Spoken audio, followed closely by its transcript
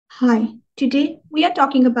Hi, today we are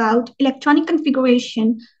talking about electronic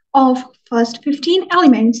configuration of first 15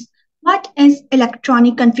 elements. What is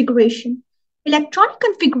electronic configuration? Electronic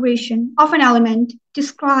configuration of an element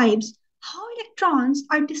describes how electrons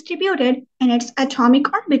are distributed in its atomic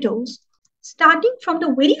orbitals, starting from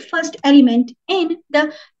the very first element in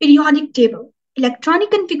the periodic table,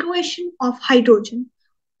 electronic configuration of hydrogen.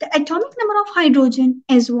 The atomic number of hydrogen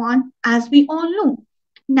is 1, as we all know.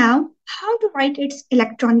 Now, how to write its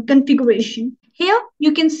electronic configuration? Here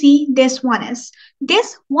you can see this 1s.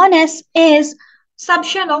 This 1s is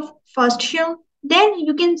subshell of first shell. Then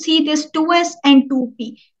you can see this 2s and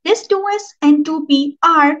 2p. This 2s and 2p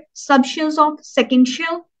are subshells of second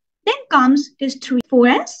shell. Then comes this 3,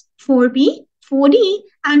 4s, 4p, 4d,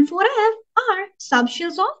 and 4f are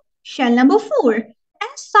subshells of shell number 4.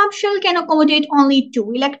 S subshell can accommodate only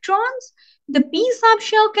 2 electrons. The P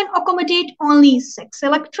subshell can accommodate only 6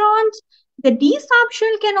 electrons. The D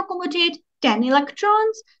subshell can accommodate 10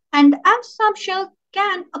 electrons. And the F subshell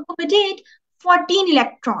can accommodate 14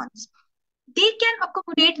 electrons. They can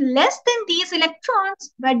accommodate less than these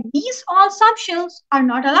electrons, but these all subshells are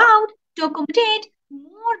not allowed to accommodate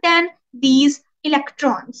more than these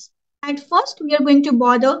electrons. At first, we are going to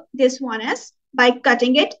bother this 1s by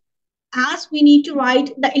cutting it, as we need to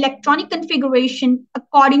write the electronic configuration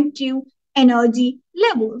according to energy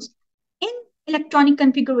levels. In electronic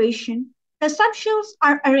configuration, the subshells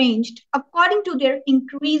are arranged according to their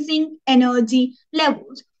increasing energy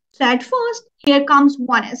levels. So at first, here comes 1s.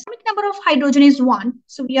 The atomic number of hydrogen is 1.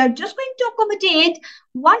 So we are just going to accommodate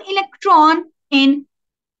 1 electron in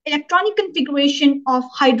electronic configuration of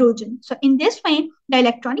hydrogen. So in this way, the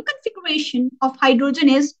electronic configuration of hydrogen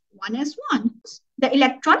is 1s1. The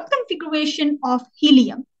electronic configuration of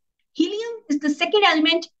helium. Helium is the second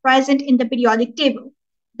element present in the periodic table.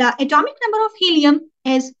 The atomic number of helium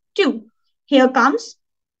is 2. Here comes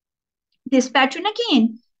this pattern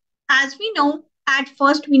again. As we know, at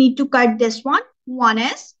first we need to cut this one,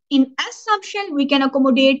 1s. In S subshell, we can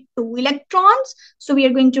accommodate 2 electrons. So we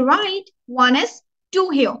are going to write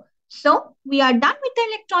 1s2 here. So we are done with the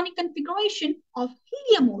electronic configuration of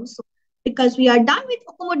helium also, because we are done with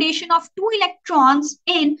accommodation of 2 electrons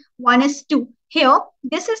in 1s2. Here,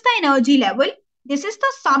 this is the energy level. This is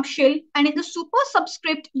the subshell, and in the super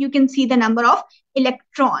subscript, you can see the number of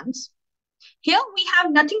electrons. Here, we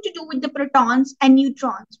have nothing to do with the protons and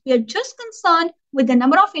neutrons. We are just concerned with the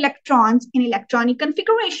number of electrons in electronic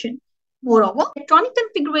configuration. Moreover, electronic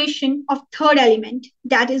configuration of third element,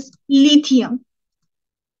 that is lithium.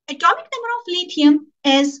 Atomic number of lithium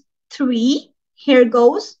is 3. Here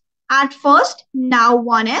goes. At first, now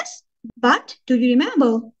 1s. But do you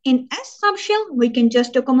remember, in S subshell, we can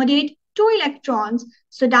just accommodate 2 electrons.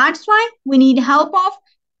 So that's why we need help of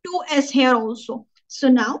 2s here also. So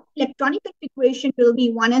now electronic configuration will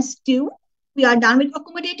be 1s2. We are done with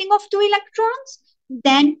accommodating of 2 electrons.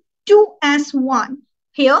 Then 2s1.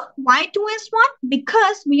 Here, why 2s1?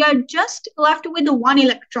 Because we are just left with 1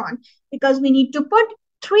 electron. Because we need to put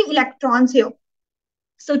 3 electrons here.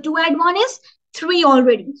 So 2 add 1 is 3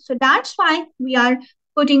 already. So that's why we are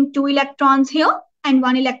putting 2 electrons here and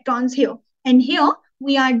 1 electrons here. And here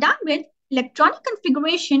we are done with electronic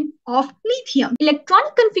configuration of lithium.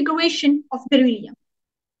 Electronic configuration of beryllium.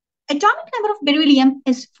 Atomic number of beryllium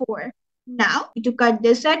is 4. Now, we need to cut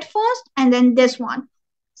this at first and then this one.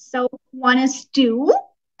 So 1s2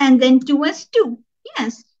 and then 2s2.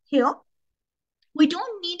 Yes, here we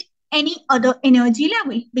don't need any other energy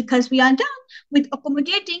level because we are done with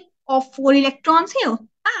accommodating of 4 electrons here,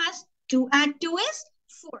 as 2 add 2 is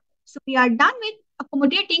 4. So we are done with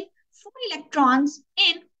accommodating 4 electrons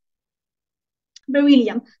in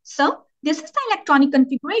beryllium. So this is the electronic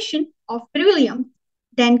configuration of beryllium.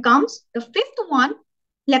 Then comes the fifth one,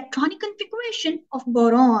 electronic configuration of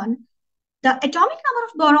boron. The atomic number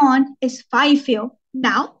of boron is 5 here.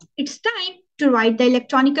 Now it's time to write the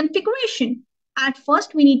electronic configuration. At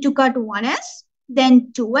first, we need to cut 1s,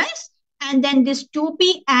 then 2s, and then this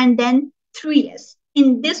 2p, and then 3s.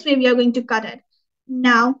 In this way, we are going to cut it.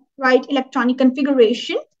 Now, write electronic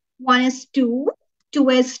configuration. 1s2,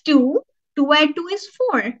 2s2, 2 add 2 is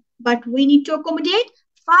 4. But we need to accommodate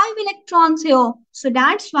 5 electrons here. So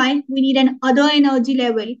that's why we need an other energy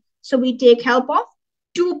level. So we take help of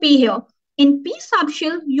 2p here. In P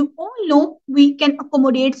subshell, you all know we can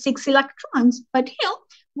accommodate 6 electrons. But here,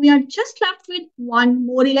 we are just left with 1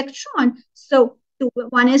 more electron. So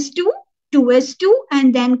 1s2, 2s2,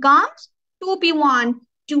 and then comes 2p1.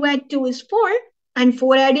 2 add 2 is 4, and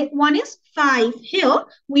 4 added 1 is 5. Here,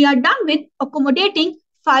 we are done with accommodating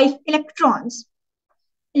 5 electrons.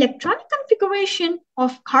 Electronic configuration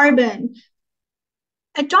of carbon.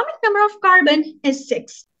 Atomic number of carbon is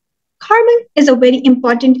 6. Carbon is a very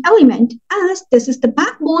important element as this is the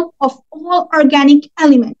backbone of all organic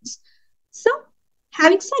elements. So,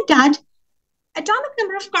 having said that, atomic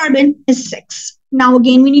number of carbon is 6. Now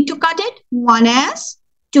again we need to cut it. 1s,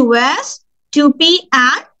 2s, 2p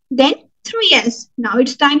and then 3s. Now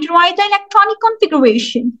it's time to write the electronic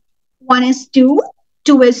configuration. 1s2,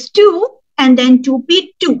 2s2 and then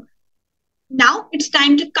 2p2. Now it's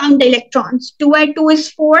time to count the electrons. 2 add 2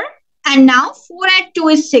 is 4 and now 4 add 2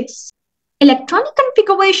 is 6. Electronic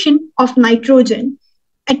configuration of nitrogen.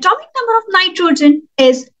 Atomic number of nitrogen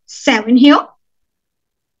is 7 here.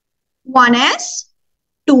 1s,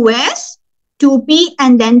 2s, 2p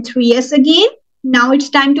and then 3s again. Now it's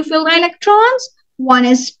time to fill the electrons.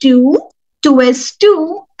 1s2,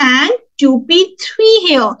 2s2 and 2p3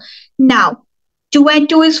 here. Now 2 add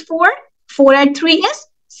 2 is 4, 4 add 3 is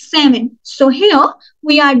 7. So here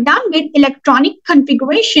we are done with electronic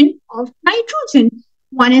configuration of nitrogen.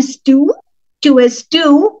 1s2,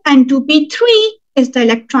 2s2 and 2p3 is the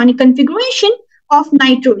electronic configuration of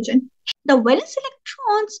nitrogen. The valence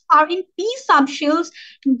electrons are in p subshells.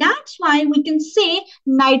 That's why we can say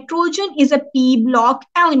nitrogen is a p block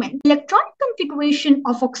element. Electronic configuration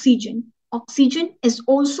of oxygen. Oxygen is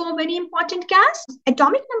also a very important gas.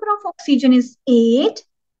 Atomic number of oxygen is 8,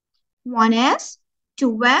 1s,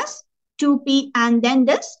 2s, 2p and then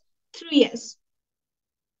this 3s.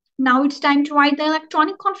 Now it's time to write the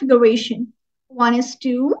electronic configuration.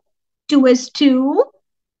 1s2, 2s2,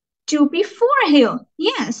 2p4 here.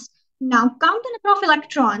 Yes. Now count the number of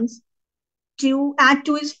electrons. 2 add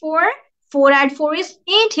 2 is 4. 4 add 4 is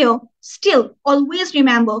 8 here. Still, always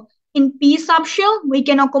remember, in p subshell, we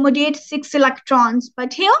can accommodate 6 electrons.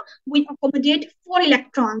 But here, we accommodate 4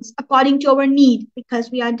 electrons according to our need because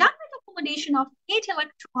we are done with accommodation of 8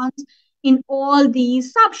 electrons in all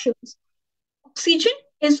these subshells. Oxygen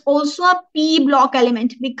is also a p block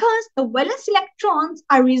element because the valence electrons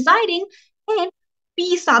are residing in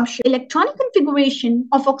p subshell. Electronic configuration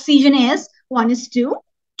of oxygen is 1s2,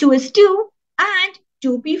 2s2 and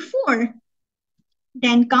 2p4.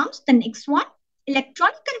 Then comes the next one,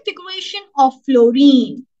 electronic configuration of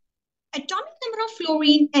fluorine. Atomic number of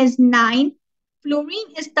fluorine is 9.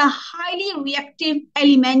 Fluorine is the highly reactive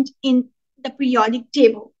element in the periodic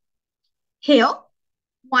table. Here,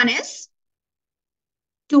 1s,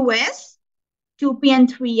 2s, 2p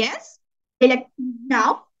and 3s.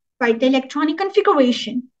 Now, write the electronic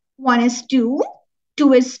configuration. 1s2,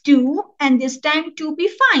 2s2 and this time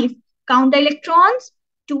 2p5. Count the electrons.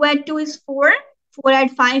 2 add 2 is 4. 4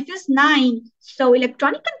 add 5 is 9. So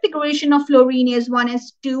electronic configuration of fluorine is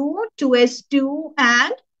 1s2, 2s2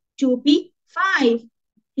 and 2p5.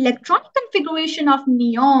 Electronic configuration of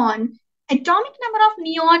neon. Atomic number of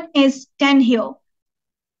neon is 10 here.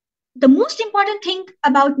 The most important thing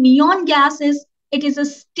about neon gas is it is a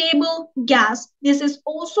stable gas. This is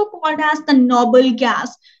also called as the noble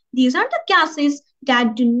gas. These are the gases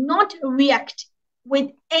that do not react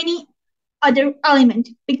with any other element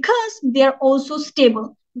because they are also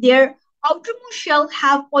stable. Their outermost shell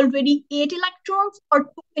have already 8 electrons or 2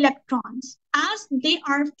 electrons as they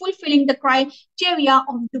are fulfilling the criteria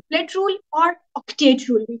of duplet rule or octet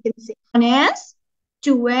rule, we can say. 1s,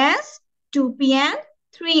 2s, 2p and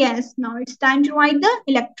 3s. Now it's time to write the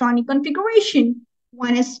electronic configuration.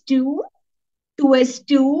 1s2,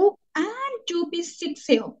 2s2 and 2p6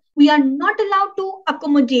 here. We are not allowed to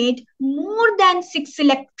accommodate more than 6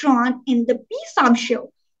 electrons in the p subshell.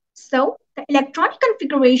 So the electronic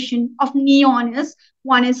configuration of neon is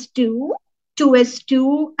 1s2,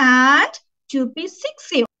 2s2 and 2p6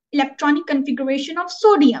 here. Electronic configuration of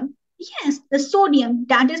sodium. Yes, the sodium,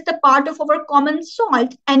 that is the part of our common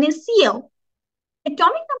salt, NaCl. Atomic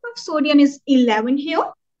number of sodium is 11 here.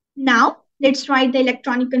 Now, let's write the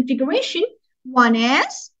electronic configuration.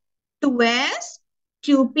 1s, 2s,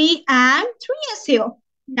 2p and 3s here.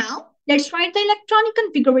 Now, let's write the electronic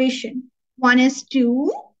configuration. 1s2,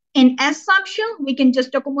 in s subshell, we can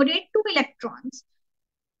just accommodate 2 electrons.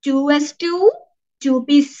 2s2,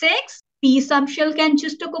 2p6, p subshell can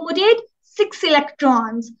just accommodate 6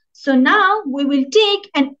 electrons. So now we will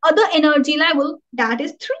take another energy level that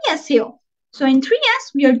is 3s here. So in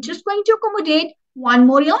 3s, we are just going to accommodate 1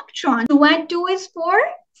 more electron. 2 add 2 is 4,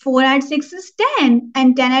 4 add 6 is 10,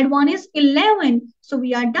 and 10 add 1 is 11. So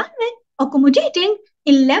we are done with accommodating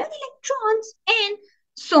 11 electrons in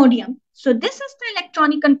sodium. So this is the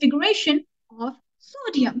electronic configuration of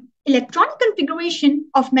sodium. Electronic configuration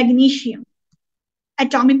of magnesium.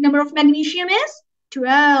 Atomic number of magnesium is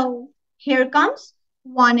 12. Here comes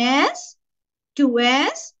 1s,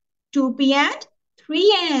 2s, 2p and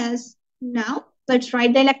 3s. Now, let's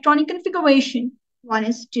write the electronic configuration.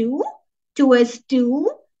 1s2, 2s2,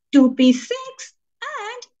 2p6,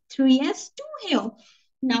 and 3s2 here.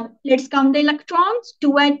 Now, let's count the electrons.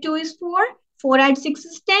 2 add 2 is 4, 4 add 6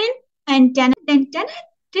 is 10, and 10 add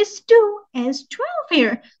this 2 is 12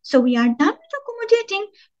 here. So we are done with accommodating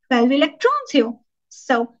 12 electrons here.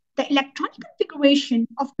 So the electronic configuration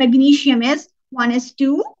of magnesium is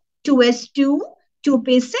 1s2, 2s2,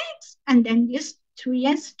 2p6, and then this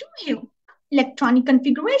 3s2 here. Electronic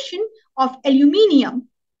configuration of aluminium.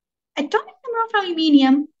 Atomic number of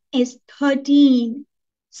aluminium is 13.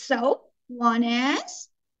 So 1s,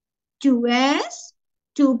 2s,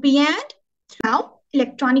 2p, and 3. Now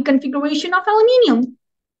electronic configuration of aluminium.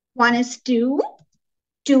 1s2,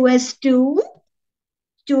 2s2,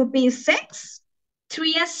 2p6,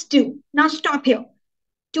 3s2. Now stop here.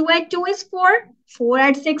 2 add 2 is 4, 4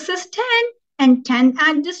 add 6 is 10, and 10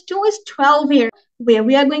 add this 2 is 12 here. Where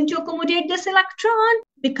we are going to accommodate this electron,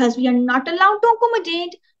 because we are not allowed to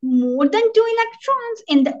accommodate more than 2 electrons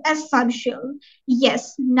in the s subshell.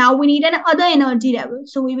 Yes, now we need another energy level.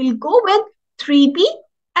 So we will go with 3p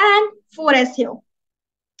and 4s here.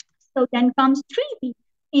 So then comes 3p.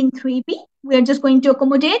 In 3p, we are just going to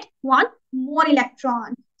accommodate one more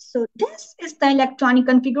electron. So this is the electronic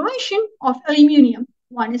configuration of aluminium.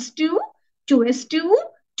 1s2, 2s2,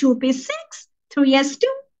 2p6, 3s2,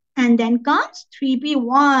 and then comes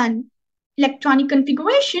 3p1. Electronic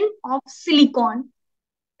configuration of silicon.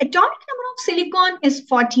 Atomic number of silicon is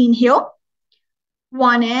 14 here.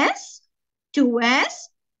 1s, 2s,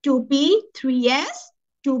 2p, 3s,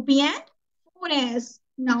 2p, and 4s.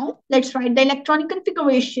 Now, let's write the electronic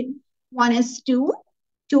configuration. 1s2,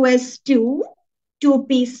 2s2,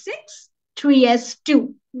 2p6,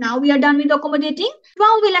 3s2. Now we are done with accommodating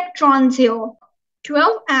 12 electrons here.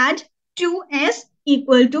 12 add 2s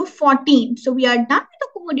equal to 14. So we are done with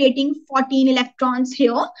accommodating 14 electrons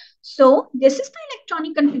here. So this is the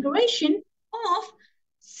electronic configuration of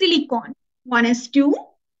silicon. 1s2,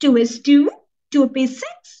 2s2, 2p6,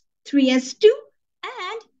 3s2,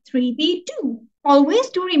 and 3p2. Always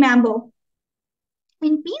do remember,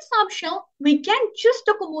 in p subshell, we can just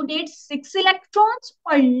accommodate 6 electrons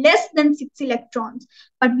or less than 6 electrons,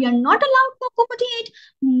 but we are not allowed to accommodate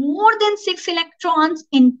more than 6 electrons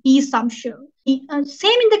in p subshell.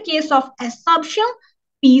 Same in the case of s subshell,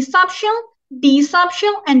 p subshell, d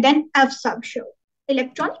subshell, and then f subshell.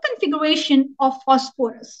 Electronic configuration of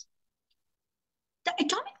phosphorus. The atomic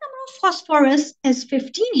number of phosphorus is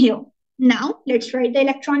 15 here. Now, let's write the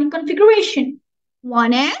electronic configuration.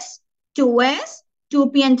 1s, 2s,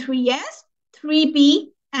 2p and 3s,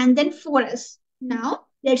 3p, and then 4s. Now,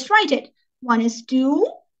 let's write it. 1s2,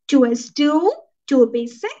 2s2,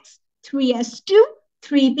 2p6, 3s2,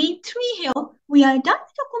 3p3 here. We are done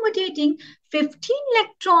with accommodating 15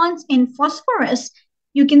 electrons in phosphorus.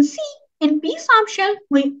 You can see in p subshell,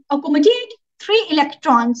 we accommodate 3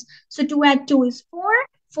 electrons. So 2 add 2 is 4,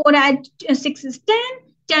 4 add 6 is 10,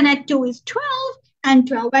 10 add 2 is 12, and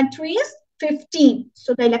 12 add 3 is 15.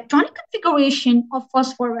 So the electronic configuration of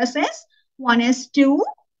phosphorus is 1s2,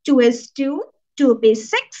 2s2,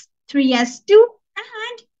 2p6, 3s2,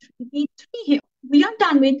 and 3p3 here. We are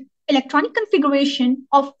done with electronic configuration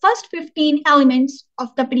of first 15 elements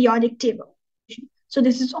of the periodic table. So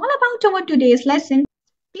this is all about our today's lesson.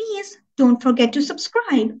 Please don't forget to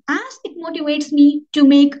subscribe as it motivates me to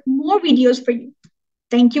make more videos for you.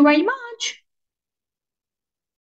 Thank you very much.